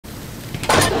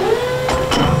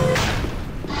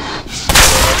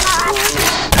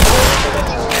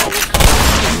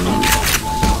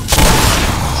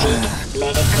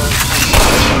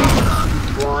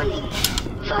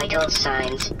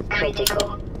remains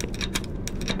critical.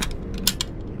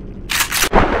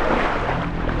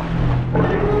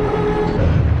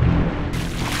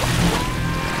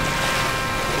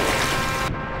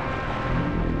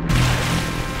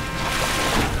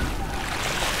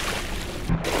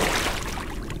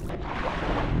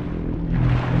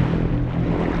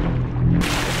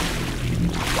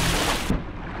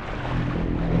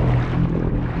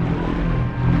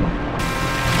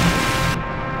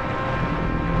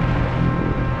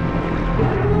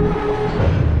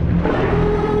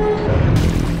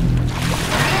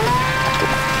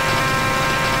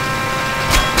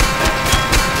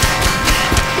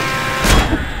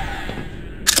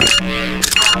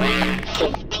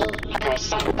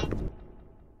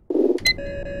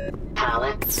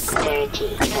 Power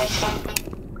 30%.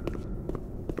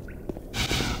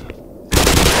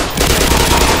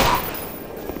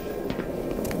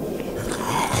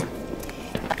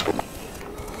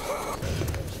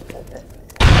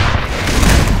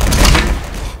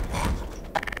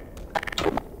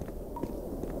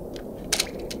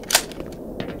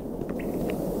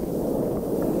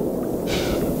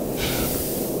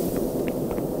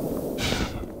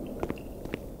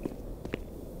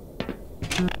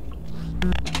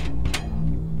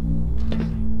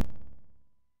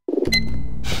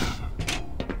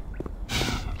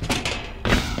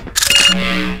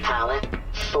 Power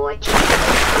 40%,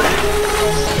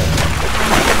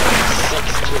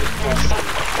 60%.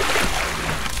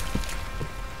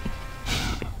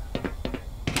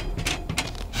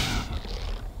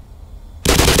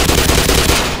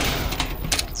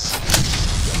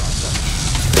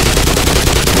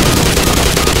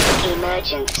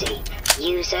 Emergency.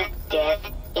 User death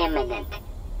imminent.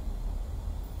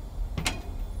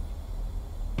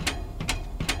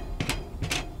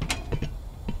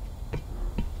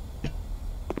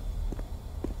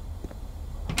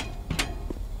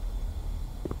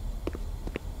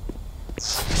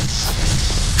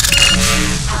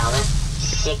 Power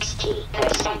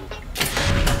 60%.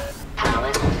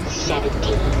 Power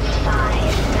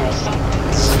 75%.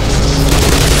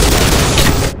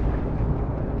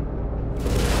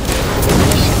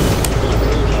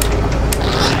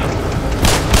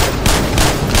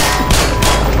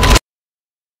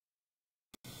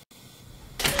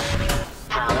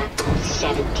 Power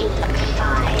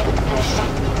 75%.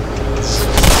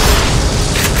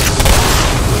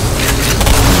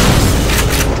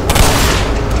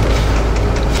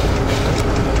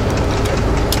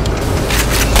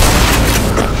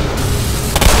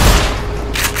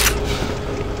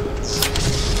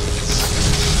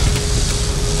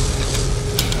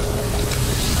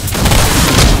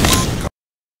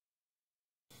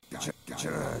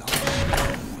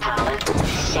 Power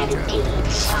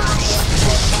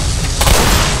 75%.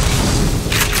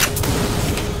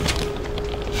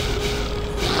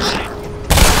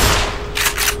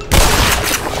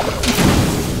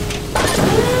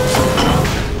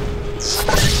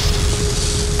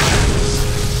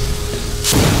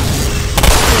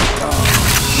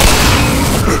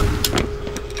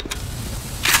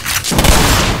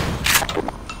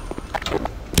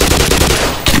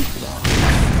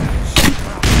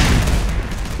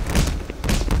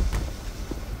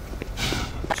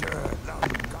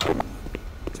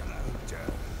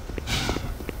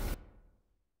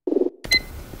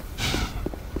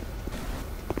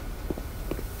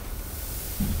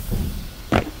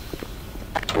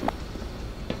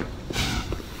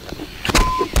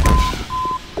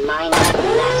 Minor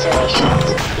lacerations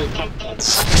detected.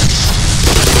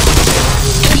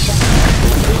 Mission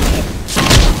completed.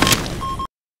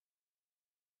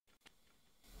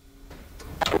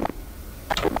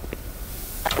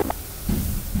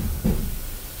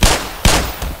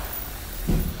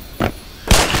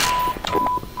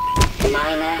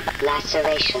 Minor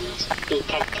lacerations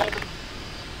detected.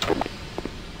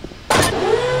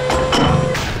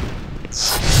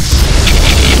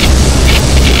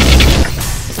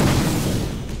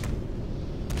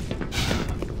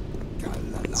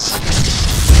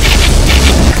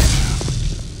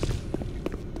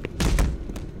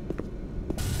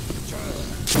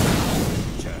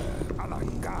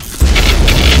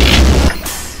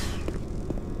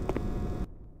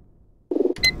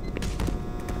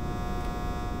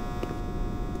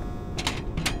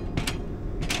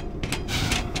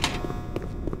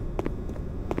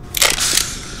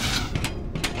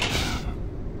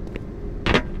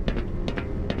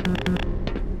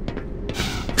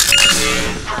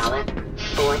 Power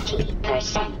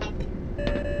 40%.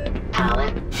 Power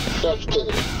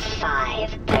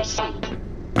 55%.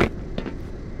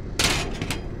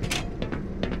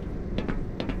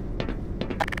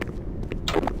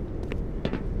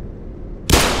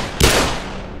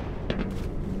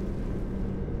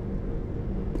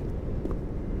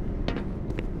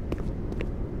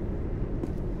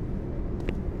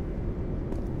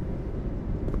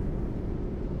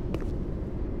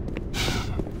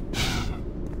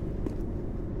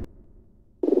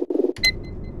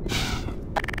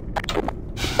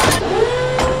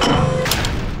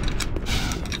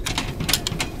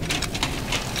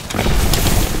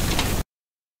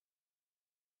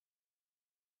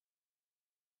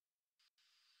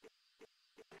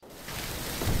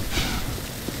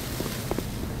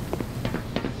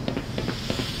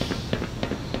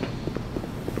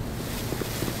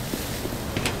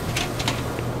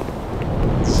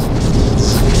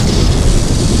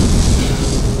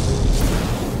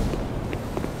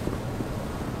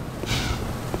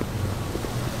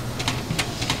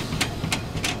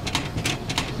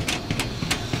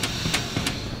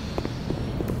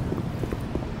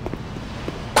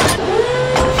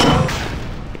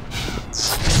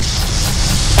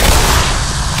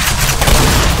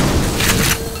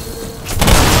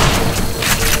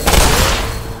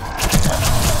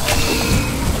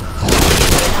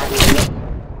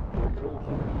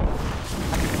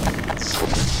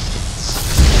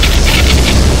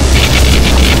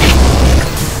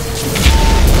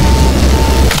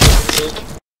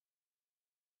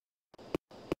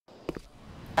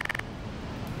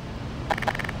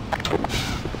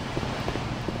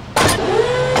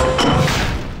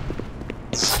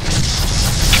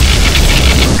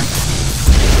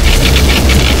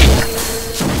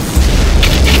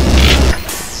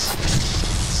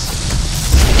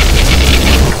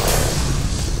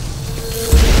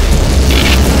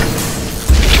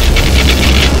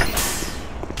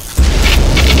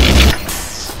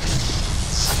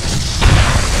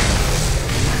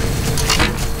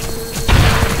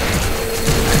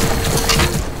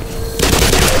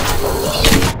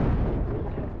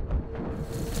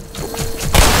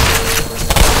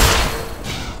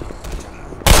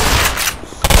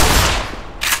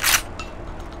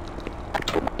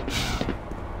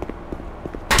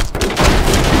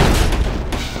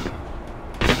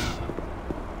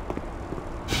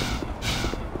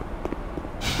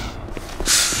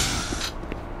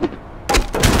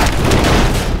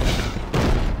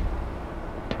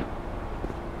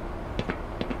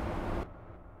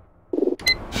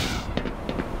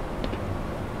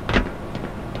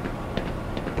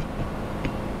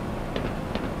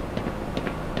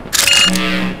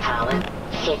 Power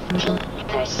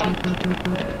 50%.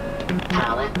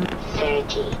 Power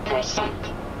 30%.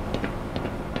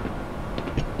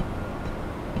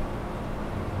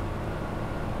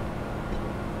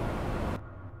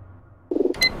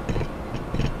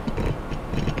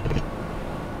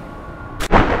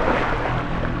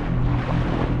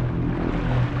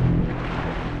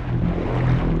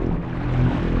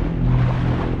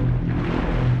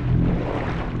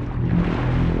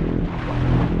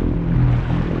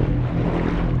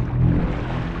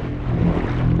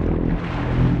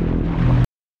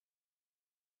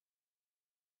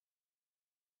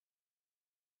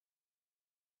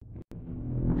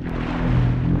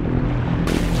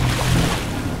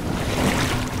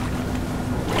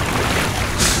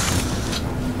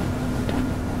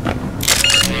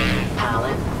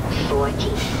 Power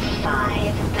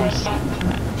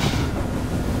 45%.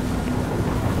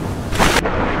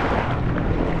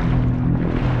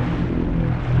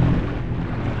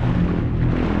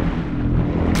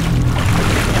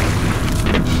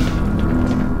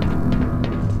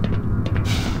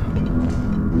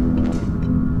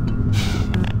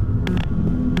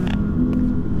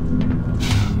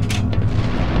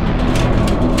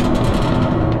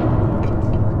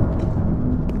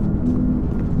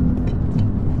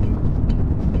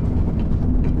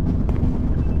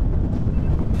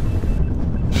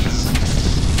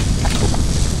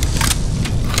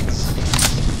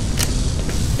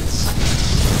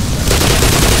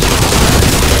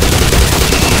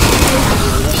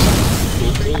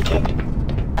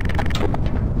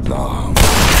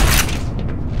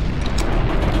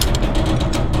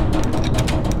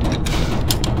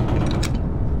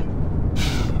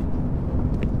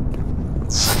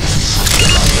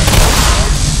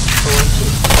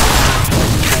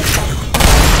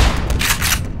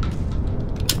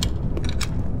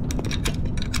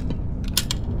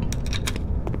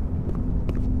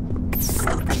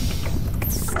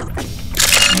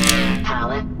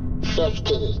 Power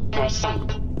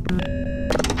 50%.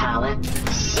 Power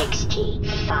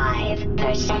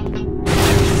 65%.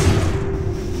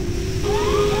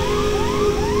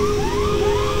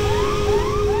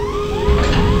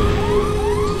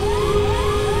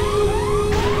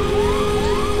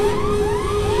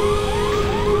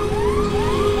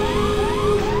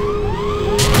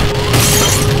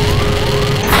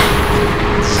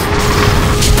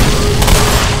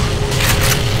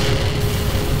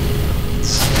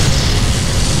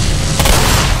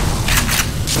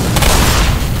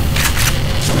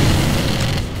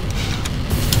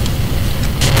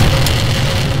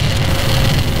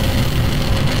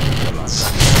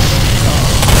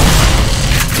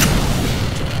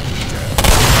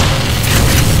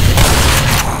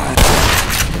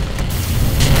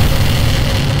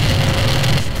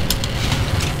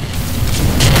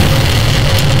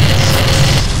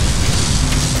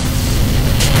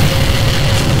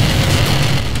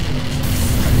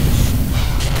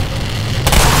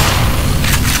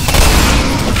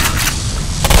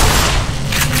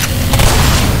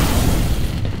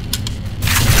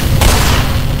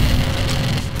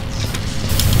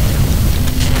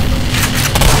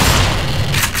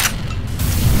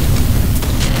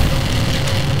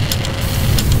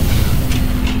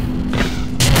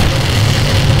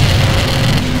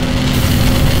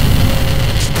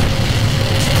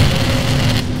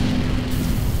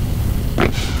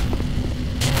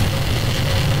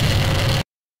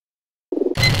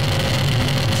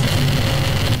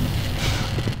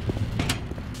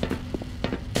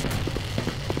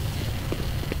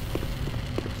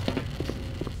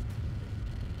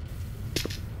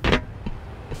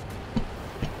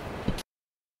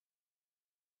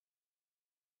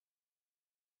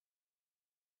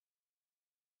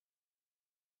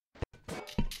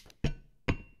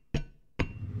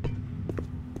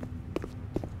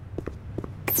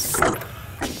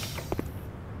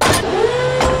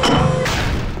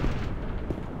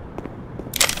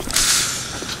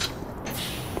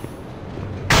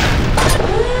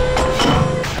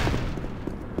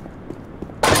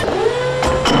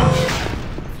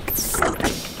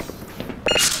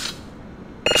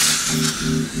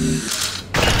 Freaking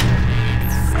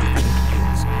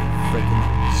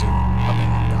zoom up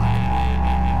ahead, Doc.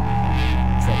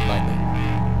 Tread lightly.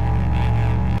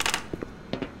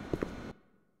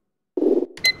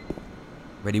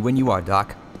 Ready when you are,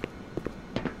 Doc.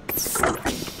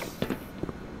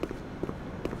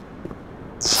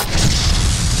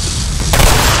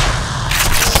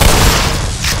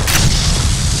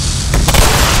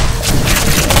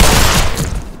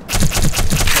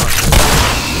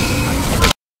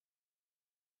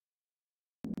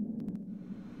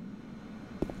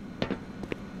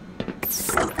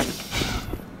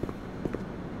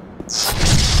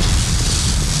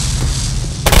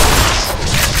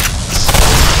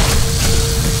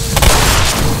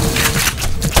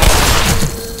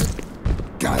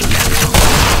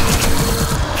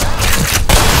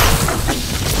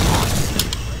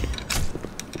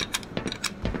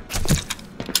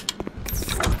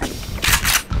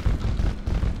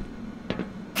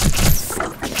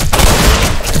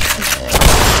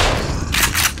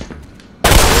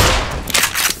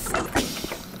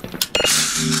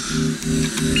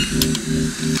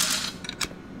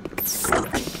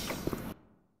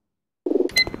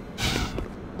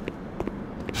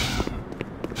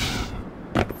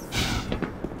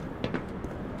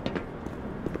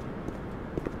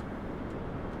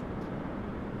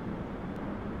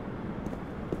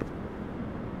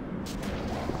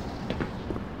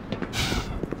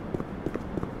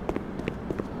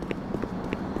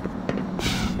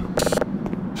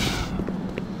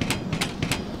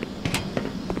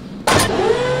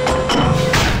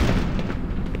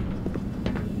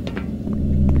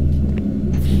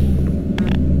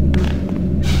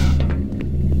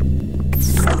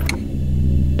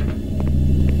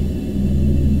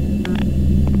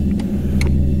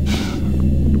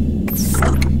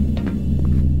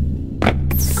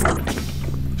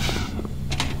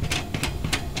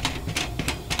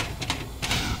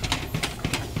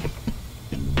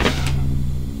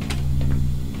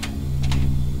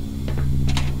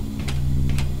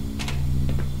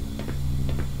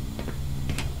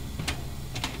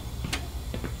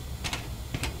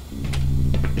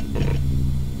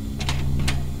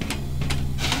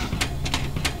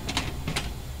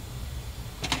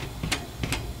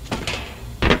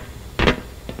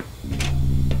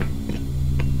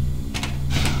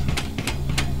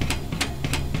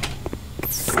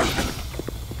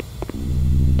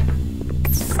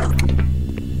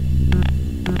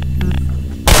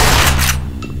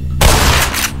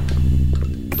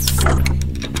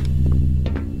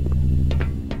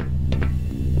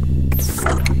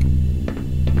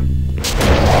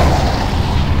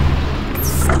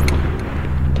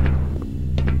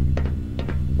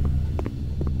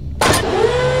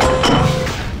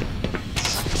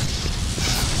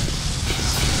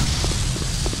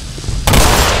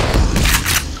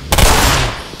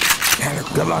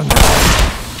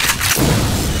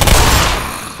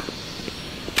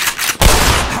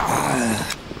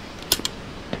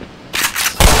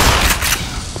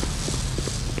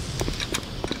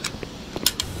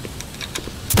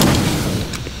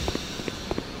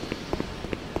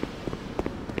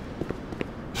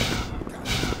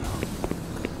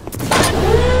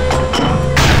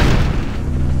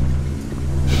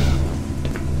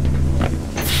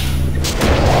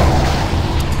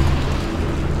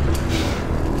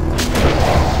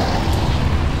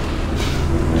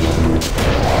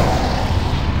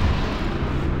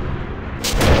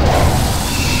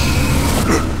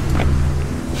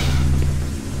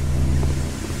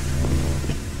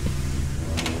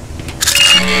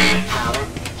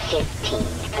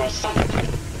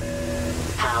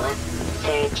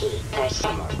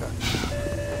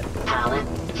 Power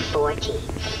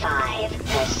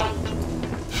 45%.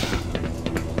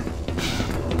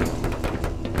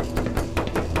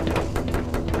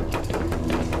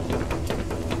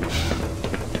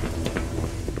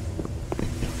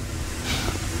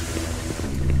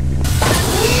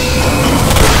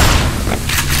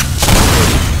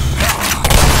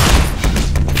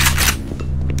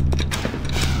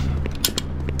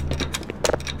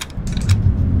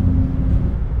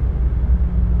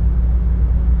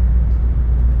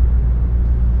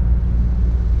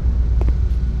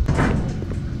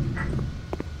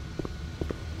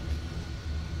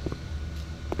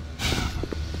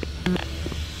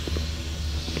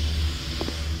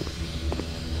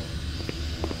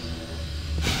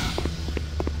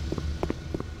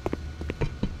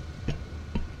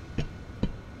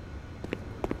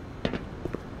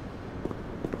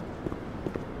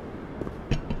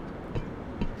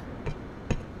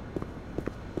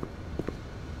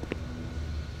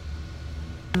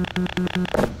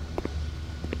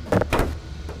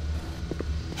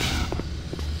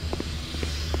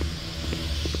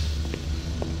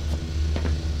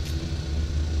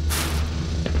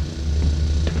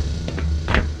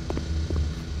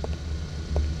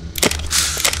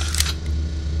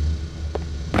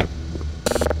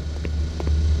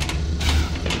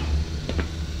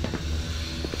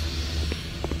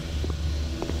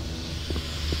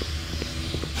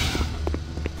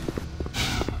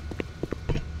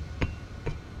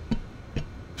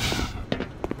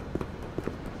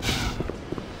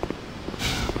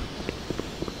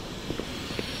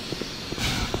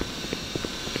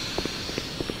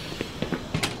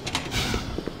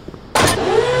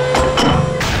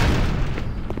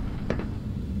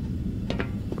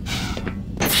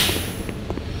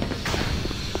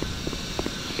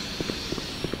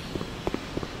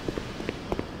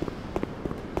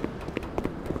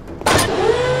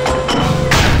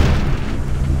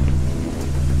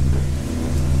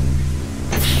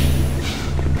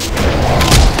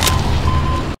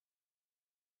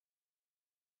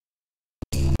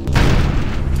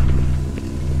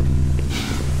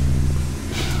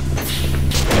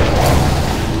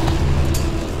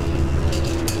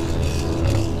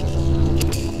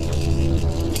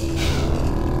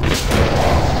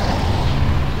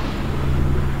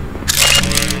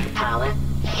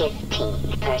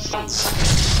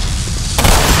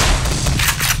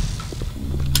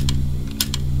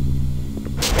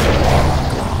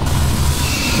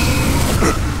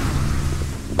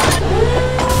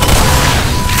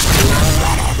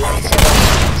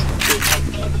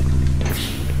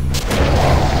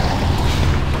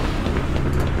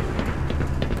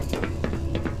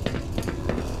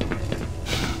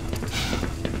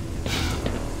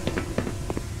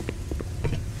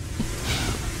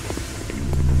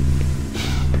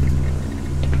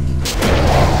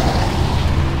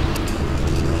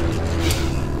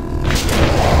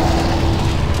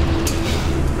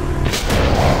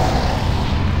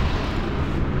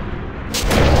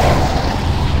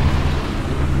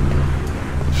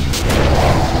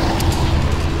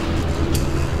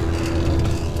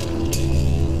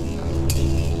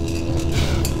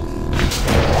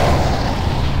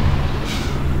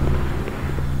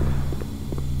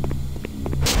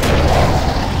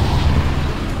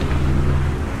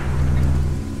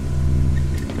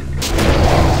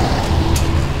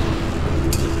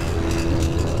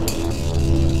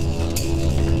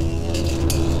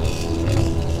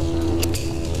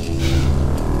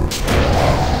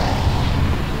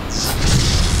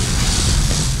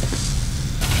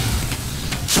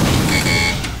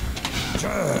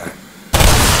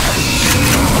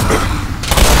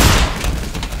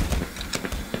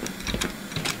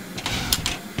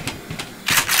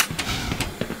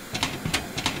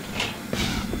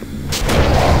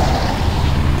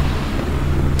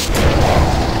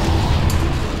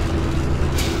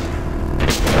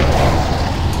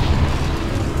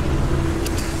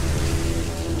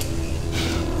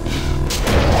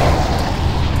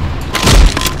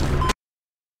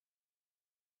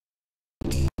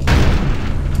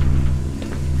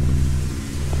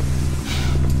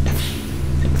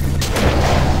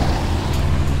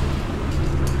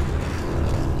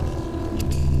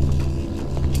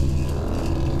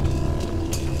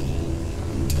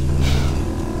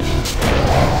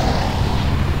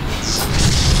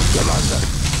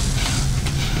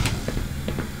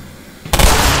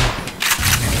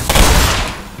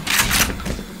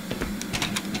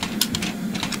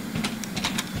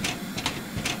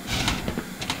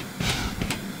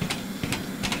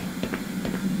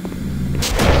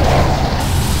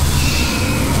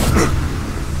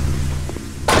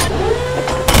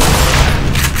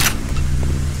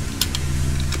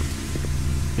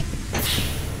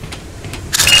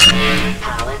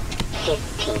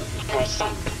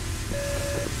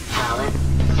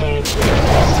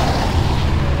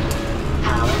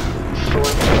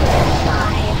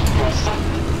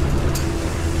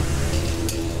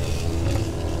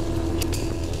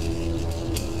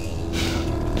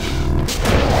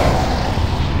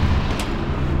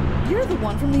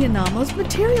 Anomalous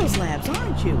materials labs,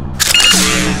 aren't you?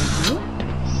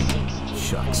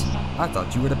 Shucks. I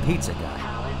thought you were the pizza guy.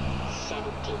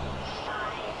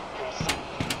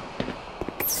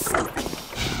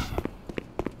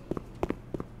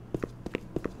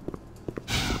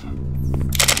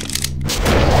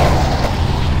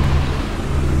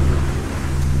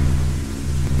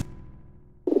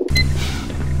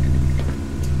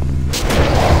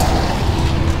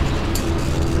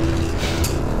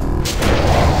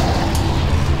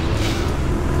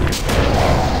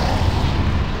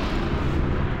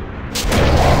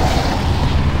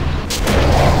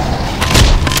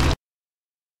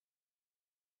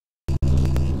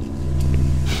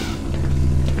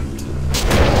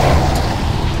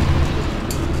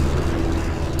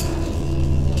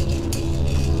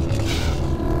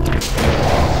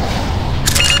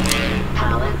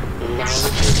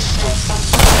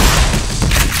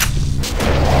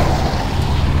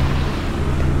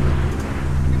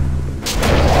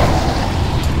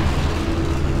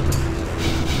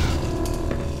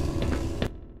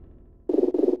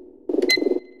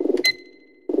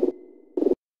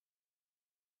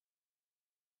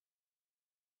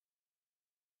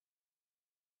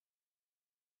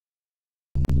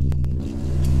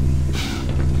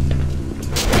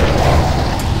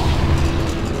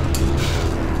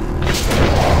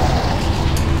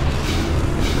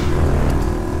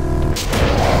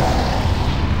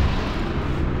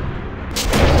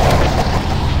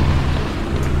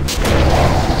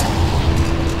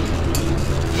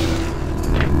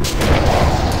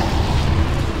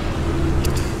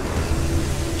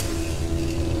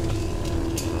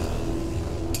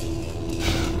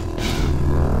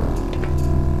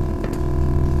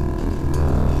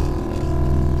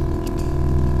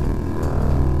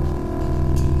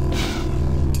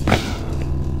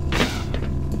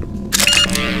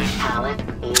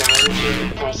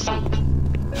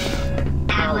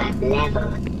 Power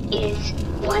level is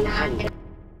 150%.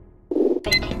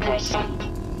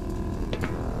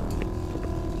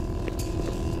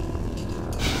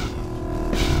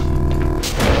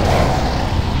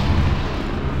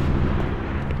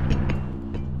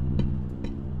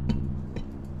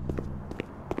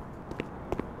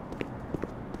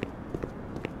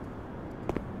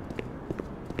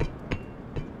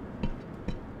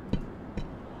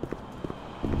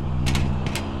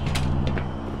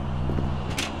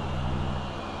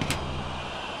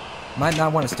 Might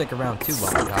not want to stick around too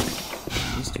long, Doc.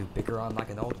 These two bicker on like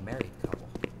an old married couple.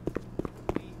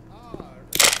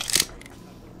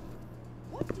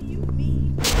 What do you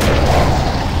mean?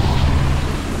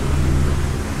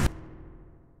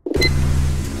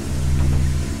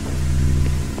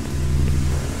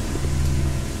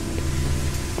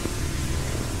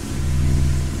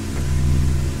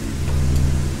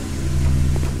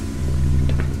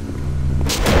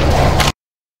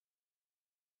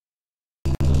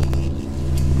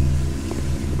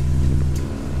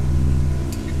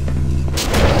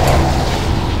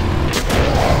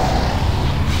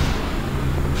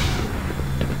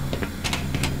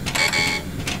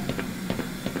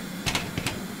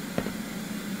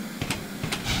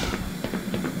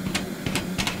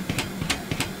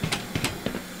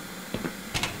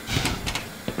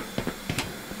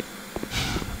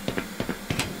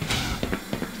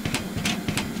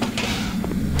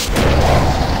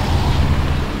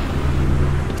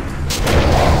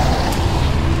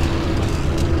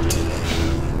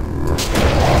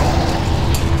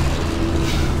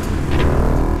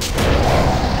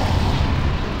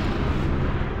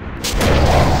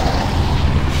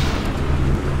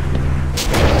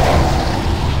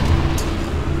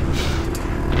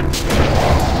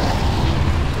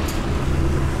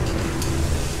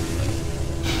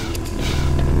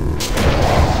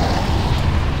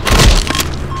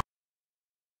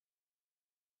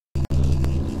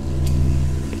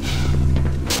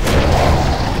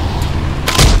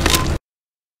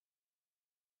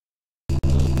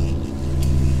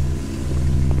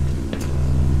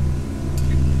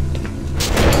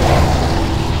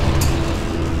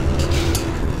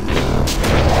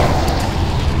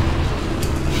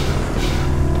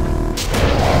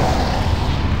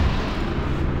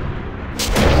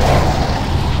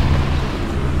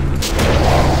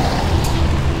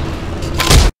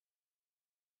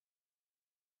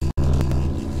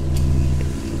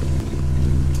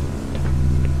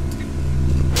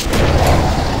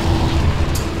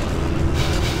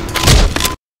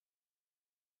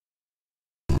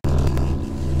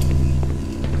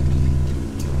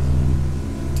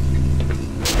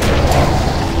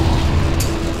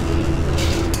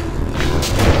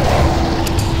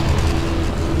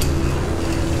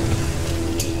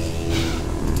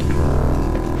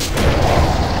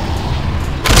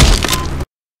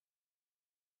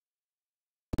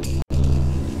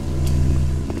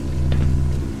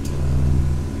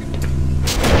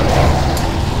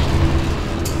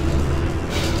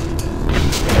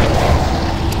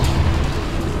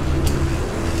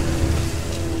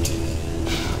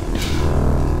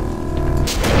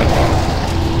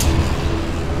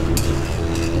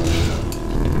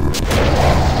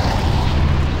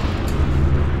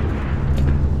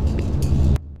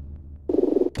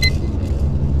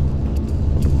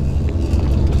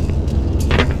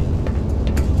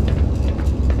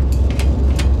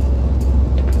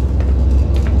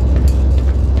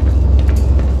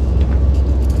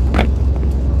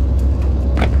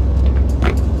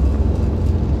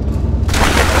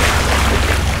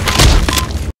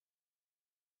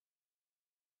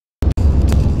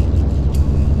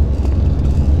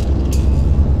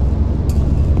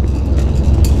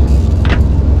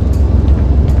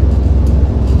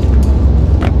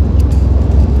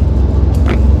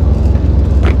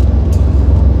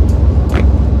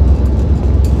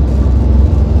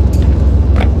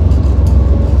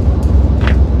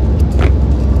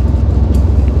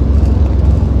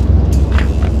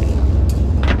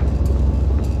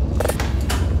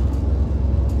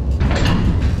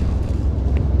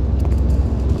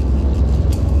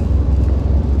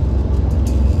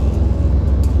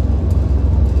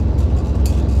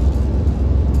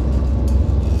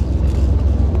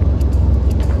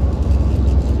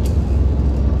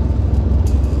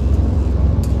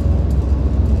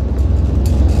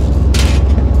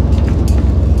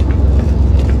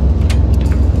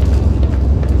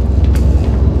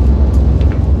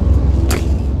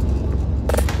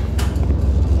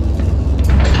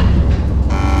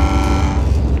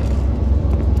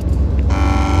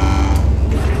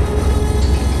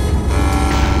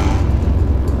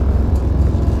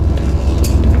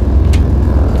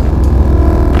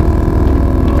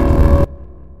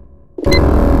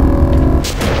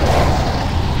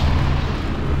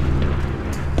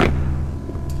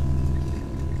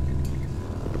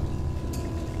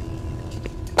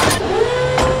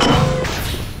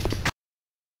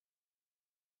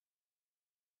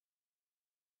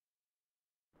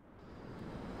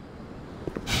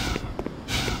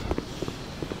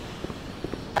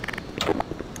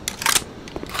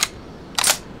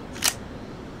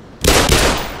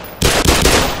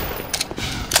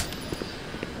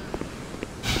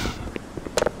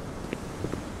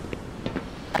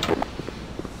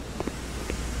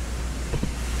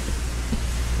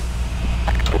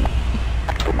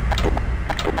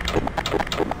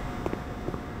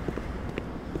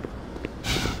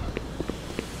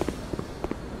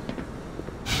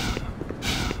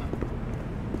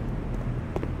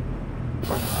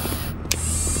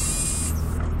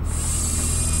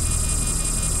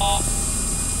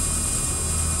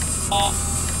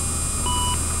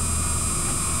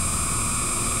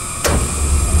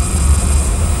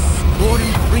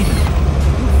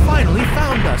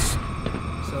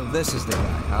 this is the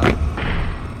guy,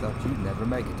 huh? Thought you'd never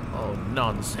make it. Oh,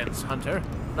 nonsense, Hunter.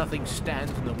 Nothing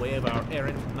stands in the way of our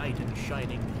errant knight in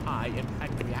shining,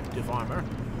 high-impact reactive armor.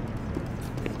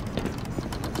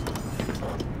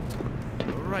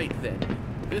 Right then.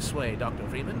 This way, Dr.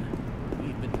 Freeman.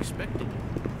 We've been expecting you.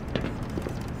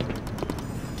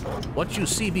 What you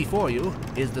see before you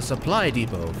is the supply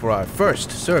depot for our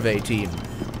first survey team.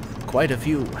 Quite a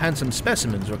few handsome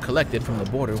specimens were collected from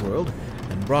the border world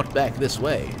and brought back this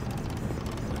way.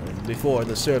 Before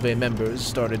the survey members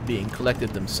started being collected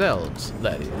themselves,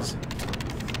 that is.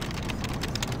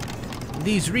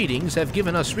 These readings have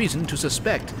given us reason to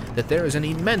suspect that there is an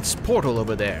immense portal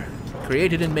over there,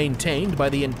 created and maintained by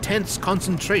the intense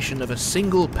concentration of a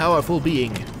single powerful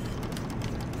being.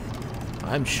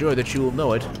 I'm sure that you will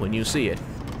know it when you see it.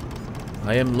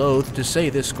 I am loath to say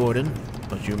this, Gordon,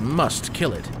 but you must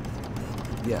kill it.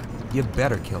 Yeah, you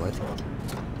better kill it.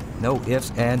 No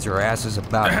ifs, ands, or asses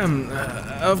about it.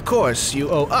 Of course,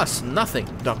 you owe us nothing,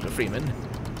 Dr. Freeman.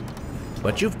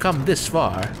 But you've come this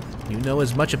far. You know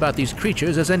as much about these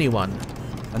creatures as anyone.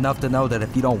 Enough to know that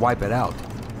if you don't wipe it out,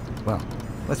 well,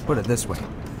 let's put it this way.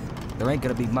 There ain't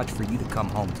gonna be much for you to come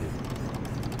home to.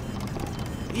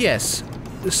 Yes.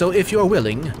 So if you're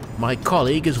willing, my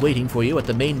colleague is waiting for you at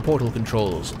the main portal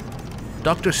controls.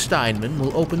 Dr. Steinman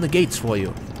will open the gates for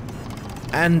you.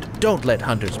 And don't let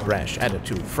Hunter's brash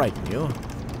attitude frighten you.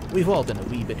 We've all been a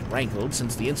wee bit rankled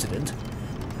since the incident.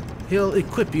 He'll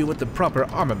equip you with the proper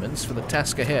armaments for the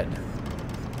task ahead.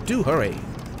 Do hurry.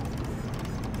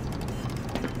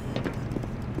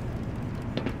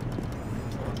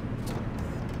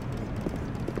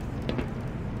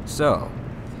 So,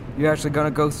 you're actually gonna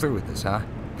go through with this, huh?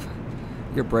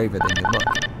 You're braver than you look.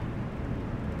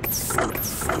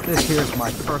 This here's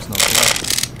my personal collection.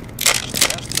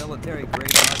 Best military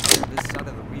grade hardware this side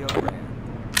of the Rio Grande.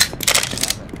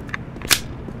 Have it.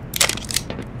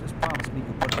 Just promise me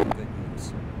you'll put it to good use.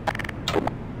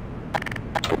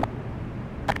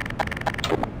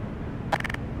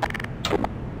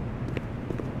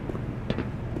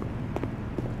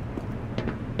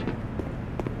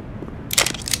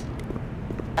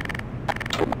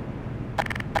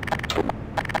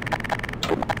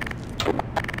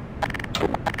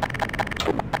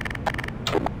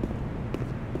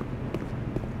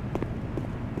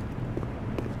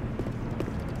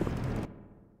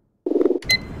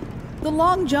 The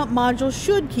long jump module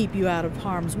should keep you out of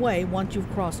harm's way once you've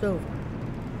crossed over.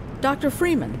 Dr.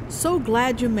 Freeman, so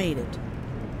glad you made it.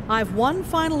 I've one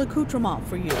final accoutrement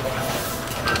for you.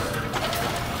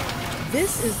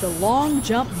 This is the long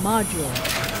jump module.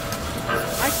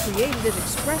 I created it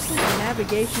expressly for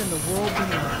navigation in the world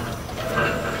beyond.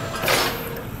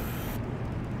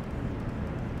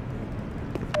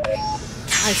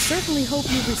 I certainly hope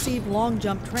you've received long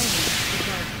jump training,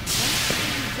 because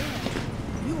once you're in,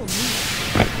 you will need it.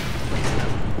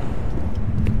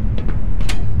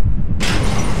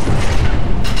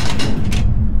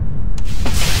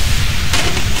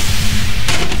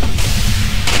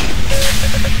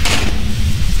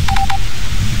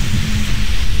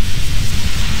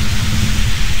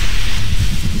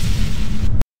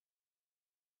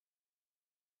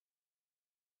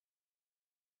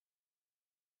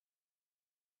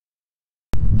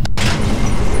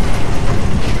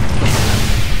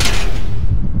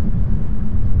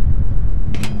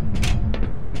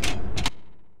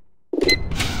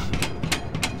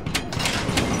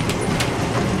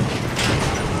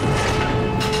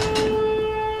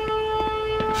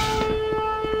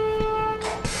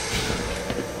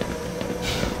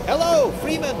 Hello,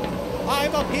 Freeman!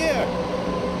 I'm up here!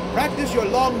 Practice your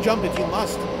long jump if you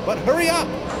must, but hurry up!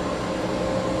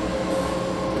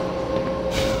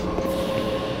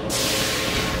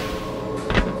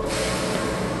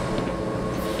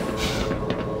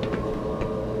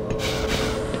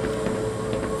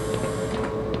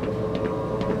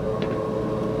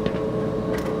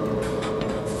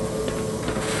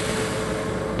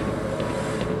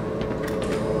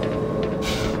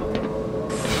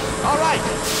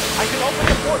 I can open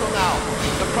the portal now.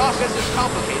 The process is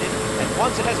complicated, and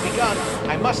once it has begun,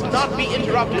 I must not be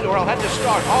interrupted or I'll have to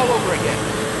start all over again.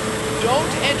 Don't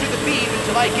enter the beam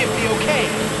until I give the okay.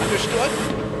 Understood?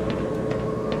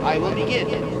 I will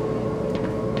begin.